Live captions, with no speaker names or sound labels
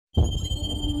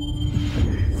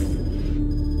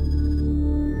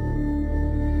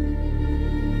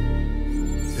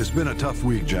been a tough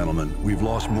week, gentlemen. We've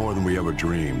lost more than we ever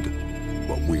dreamed,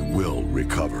 but we will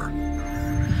recover.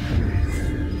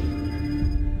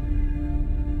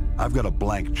 I've got a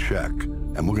blank check,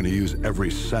 and we're gonna use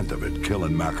every cent of it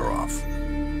killing Makarov.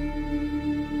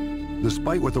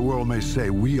 Despite what the world may say,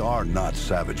 we are not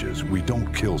savages. We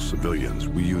don't kill civilians.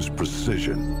 We use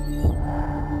precision.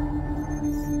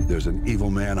 There's an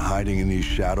evil man hiding in these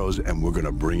shadows, and we're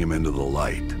gonna bring him into the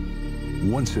light.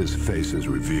 Once his face is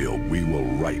revealed, we will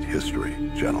write history,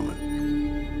 gentlemen.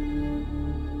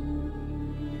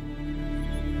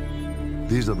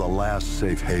 These are the last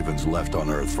safe havens left on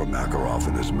Earth for Makarov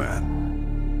and his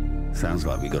men. Sounds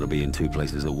like we gotta be in two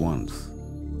places at once.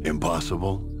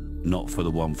 Impossible? Not for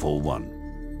the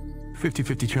 141.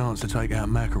 50-50 chance to take out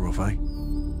Makarov, eh?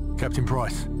 Captain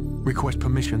Price, request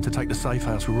permission to take the safe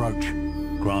house with Roach.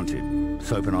 Granted.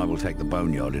 Soap and I will take the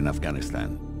boneyard in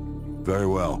Afghanistan. Very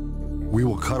well. We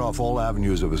will cut off all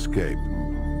avenues of escape.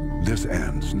 This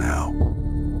ends now.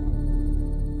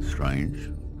 Strange.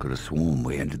 Could have sworn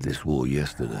we ended this war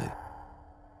yesterday.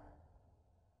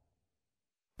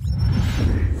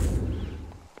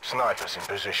 Snipers in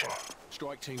position.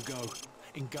 Strike team go.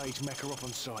 Engage Makarov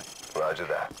on site. Roger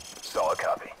that. Solid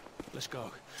copy. Let's go.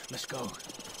 Let's go.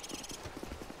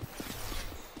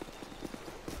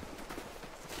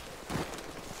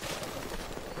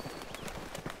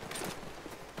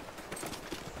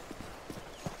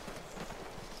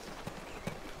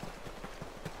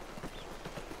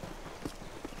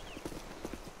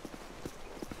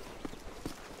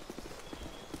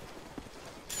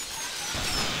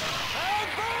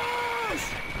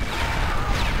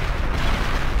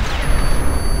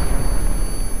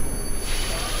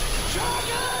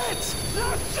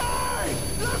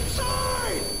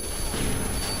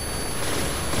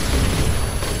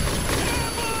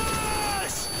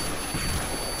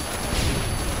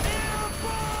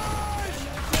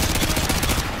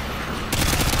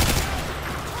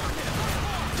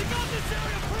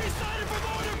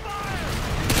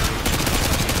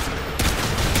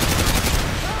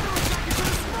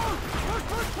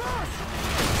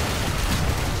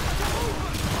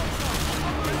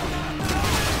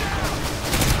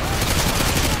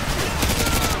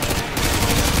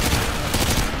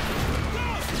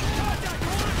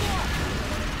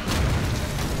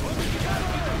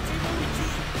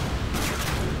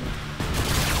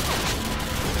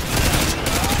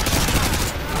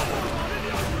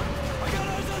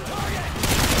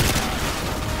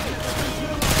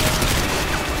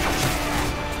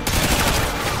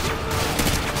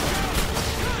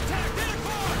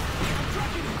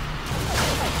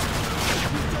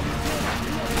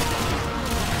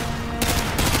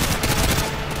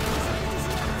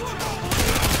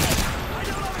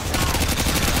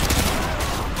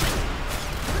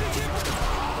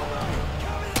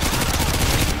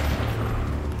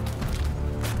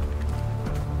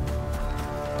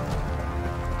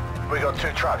 We got 2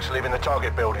 trucks leaving the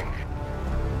target building.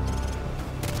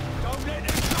 Don't let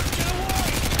them trucks get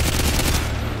away!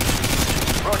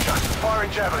 Roger.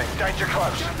 Firing javelin. Danger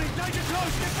close. Javelin, danger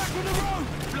close! Get back on the road!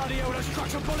 Bloody hell, those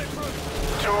trucks are bulletproof!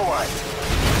 2 away.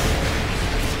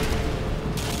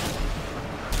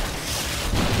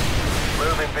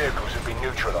 Moving vehicles have been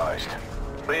neutralized.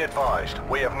 Be advised,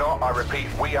 we have not, I repeat,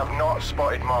 we have not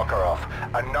spotted Makarov,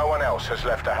 and no one else has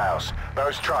left the house.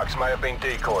 Those trucks may have been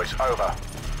decoys. Over.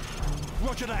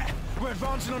 Roger that. We're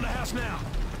advancing on the house now.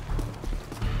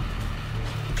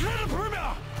 Clear the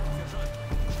perimeter!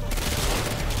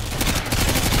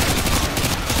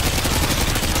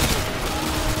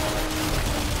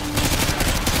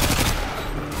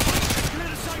 Clear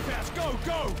the safe house. Go,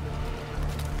 go!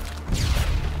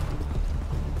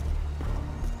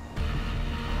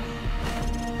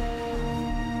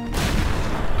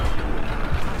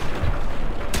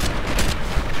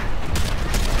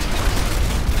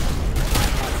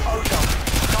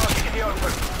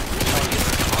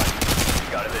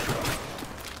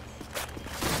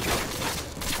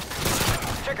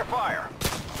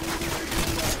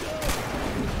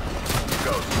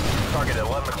 Target at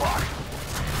 11 o'clock.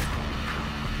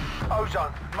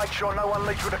 Ozone, make sure no one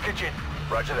leaves with the kitchen.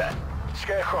 Roger that.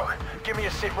 Scarecrow, give me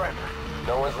a sit rep.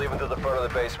 No one's leaving to the front of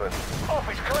the basement.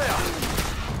 Office clear!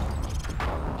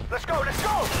 Let's go, let's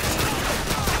go!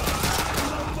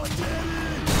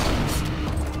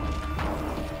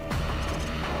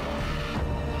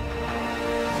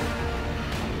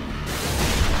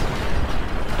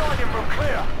 Dining room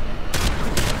clear!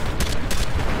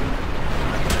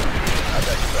 I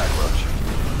got you back, Roach.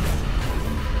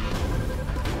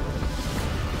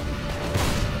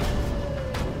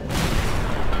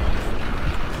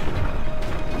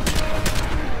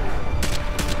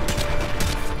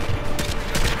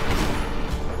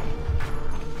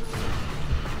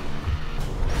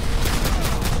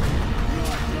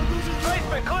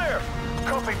 Basement clear!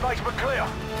 Copy, basement clear.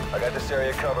 I got this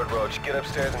area covered, Roach. Get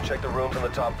upstairs and check the rooms on the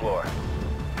top floor.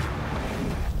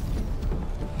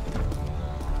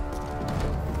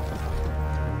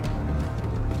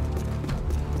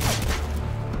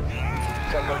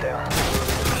 Tango down.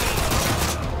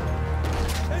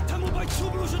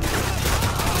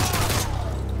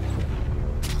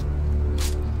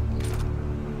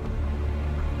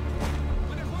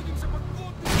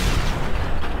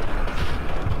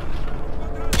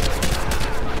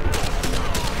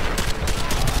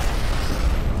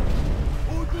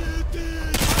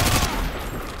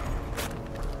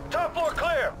 Top floor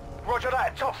clear! Roger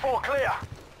that, top floor clear!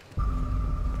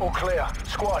 All clear.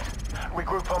 Squad,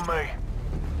 regroup on me.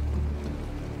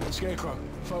 Scarecrow,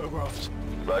 photographs.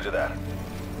 Roger that.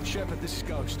 Shepard, this is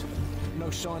Ghost. No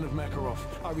sign of Makarov.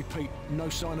 I repeat, no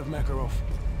sign of Makarov.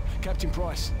 Captain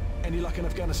Price, any luck in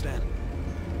Afghanistan?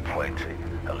 Plenty.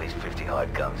 At least 50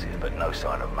 hired guns here, but no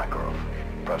sign of Makarov.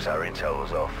 Perhaps our intel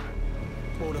was off.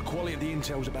 Well, the quality of the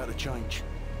intel's about to change.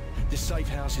 This safe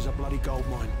house is a bloody gold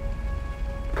mine.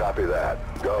 Copy that.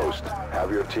 Ghost,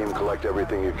 have your team collect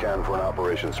everything you can for an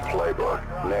operations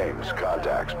playbook. Names,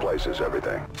 contacts, places,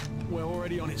 everything. We're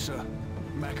already on it, sir.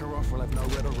 Makarov will have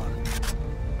nowhere to run.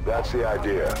 That's the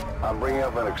idea. I'm bringing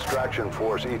up an extraction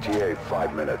force ETA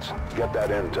 5 minutes. Get that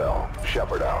intel.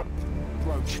 Shepard out.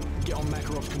 Roach, get on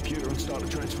Makarov's computer and start the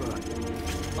transfer.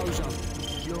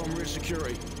 Ozone, you're on rear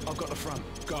security. I've got the front.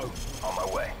 Go. On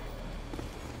my way.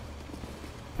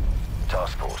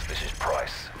 Task Force, this is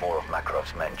Price. More of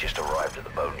Makarov's men just arrived at the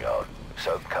boneyard.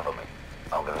 So cover me.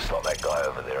 I'm gonna slot that guy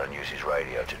over there and use his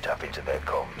radio to tap into their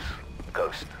comms.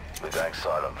 Ghost, we're going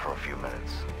silent for a few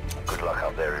minutes. Good luck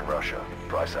up there in Russia.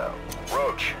 Price out.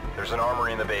 Roach, there's an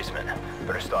armory in the basement.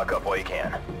 Better stock up while you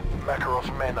can.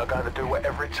 Makarov's men are going to do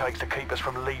whatever it takes to keep us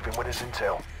from leaving with this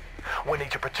intel. We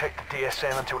need to protect the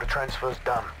DSN until the transfer's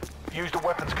done. Use the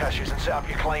weapons caches and set up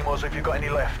your claymores if you've got any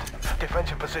left.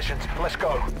 Defensive positions, let's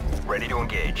go. Ready to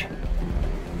engage.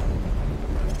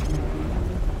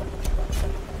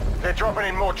 They're dropping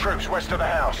in more troops west of the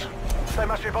house. They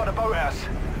must be by the boathouse.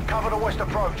 Cover the west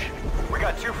approach. We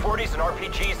got 240s and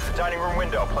RPGs at the dining room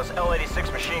window, plus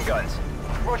L-86 machine guns.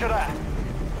 Roger that.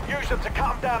 Use them to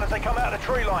cut them down as they come out of the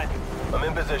tree line. I'm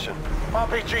in position.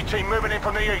 RPG team moving in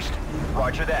from the east.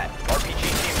 Roger that. RPG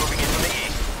team moving in from the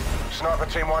east. Sniper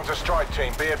Team 1's a strike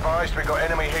team. Be advised, we've got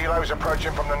enemy helos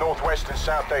approaching from the northwest and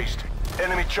southeast.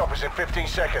 Enemy choppers in 15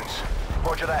 seconds.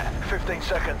 Roger that. 15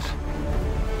 seconds.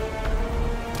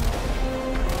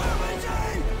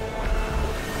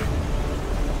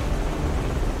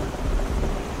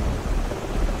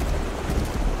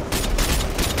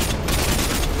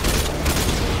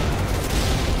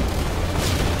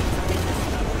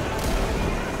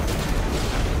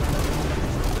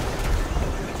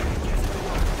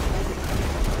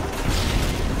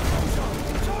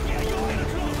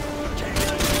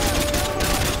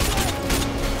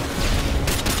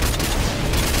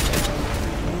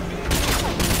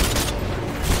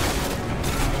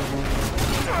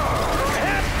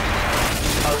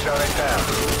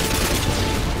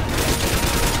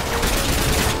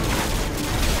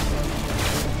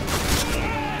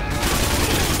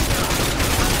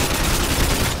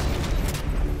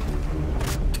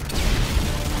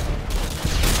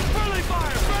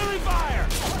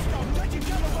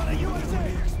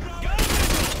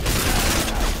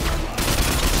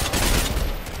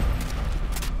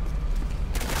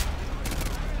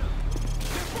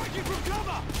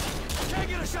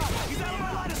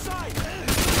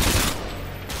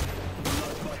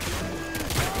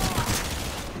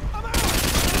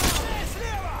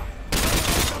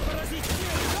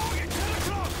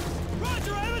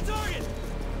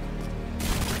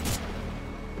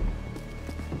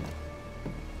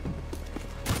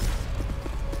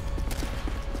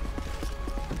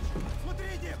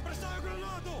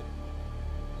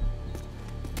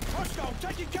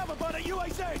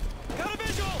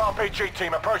 RPG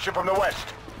team approaching from the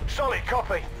west. Solid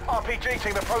copy. RPG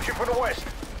team approaching from the west.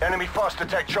 Enemy fast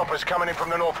attack choppers coming in from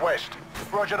the northwest.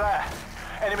 Roger that.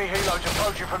 Enemy helos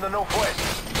approaching from the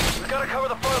northwest. We gotta cover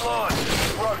the front lawn.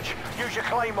 Roach, use your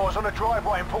claymores on the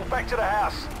driveway and pull back to the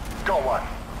house. Got one.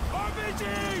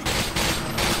 RPG!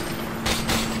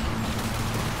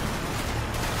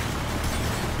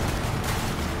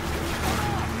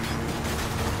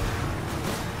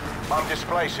 I'm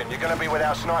displacing. You're going to be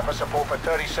without sniper support for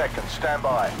 30 seconds. Stand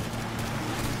by.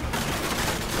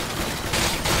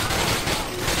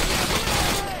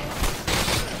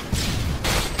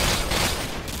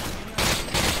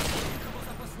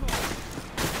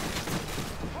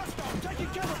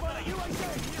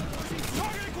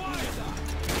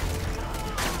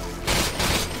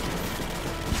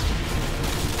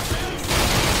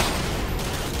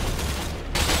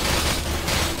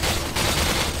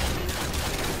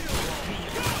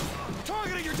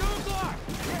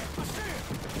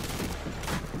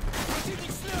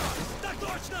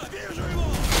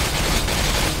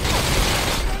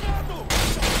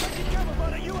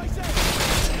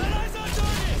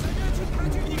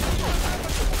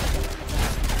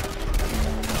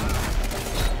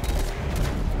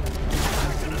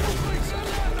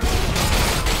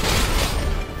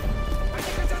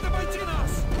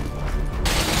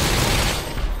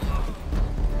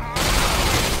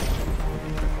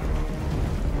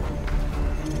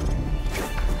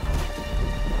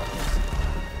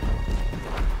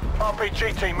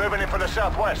 RPG team moving in from the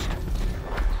southwest.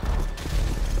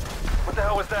 What the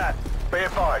hell was that? Be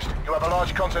advised, you have a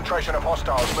large concentration of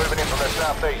hostiles moving in from the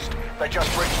southeast. They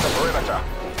just breached the perimeter.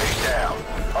 He's down.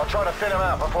 I'll try to thin them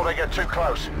out before they get too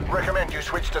close. Recommend you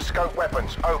switch to scope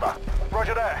weapons. Over.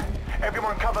 Roger that.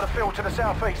 Everyone cover the field to the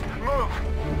southeast. Move!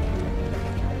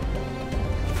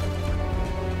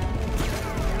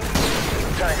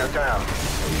 Tango down.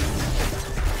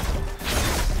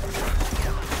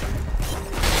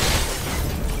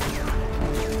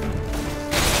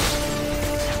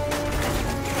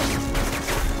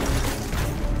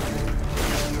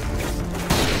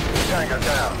 Tango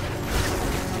down.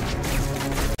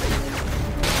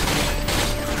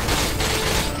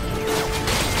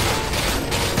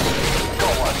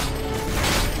 Got one.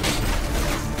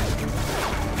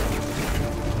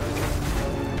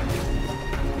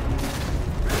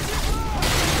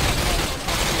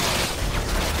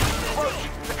 Roach,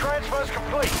 the transfer's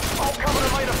complete. I'll cover the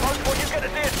main approach while you get the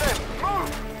DSM.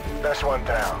 Move! That's one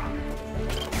down.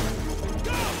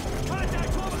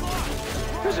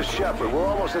 This is Shepard. We're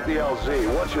almost at the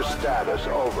LZ. What's your status?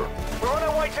 Over. We're on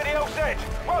our way to the LZ.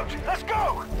 Roach, let's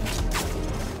go!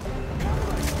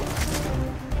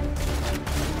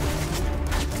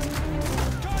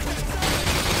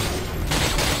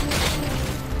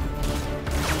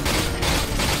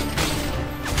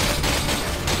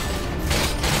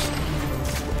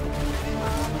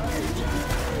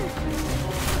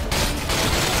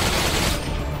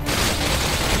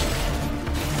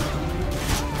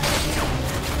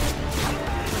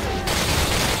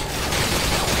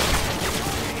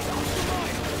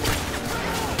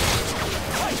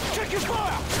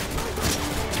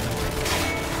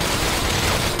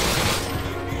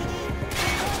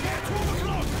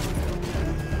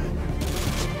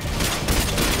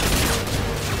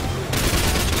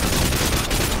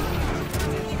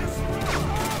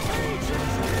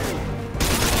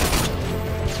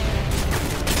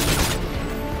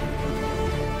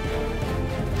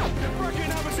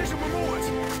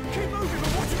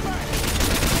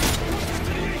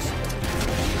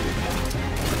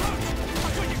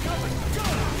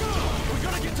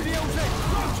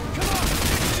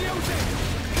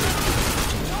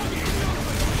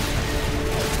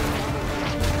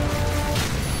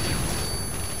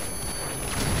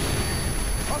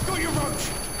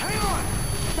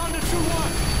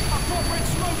 I've got red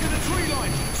smoke in the tree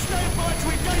line. Stand by to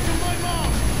engage on my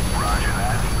mark. Roger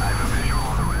that.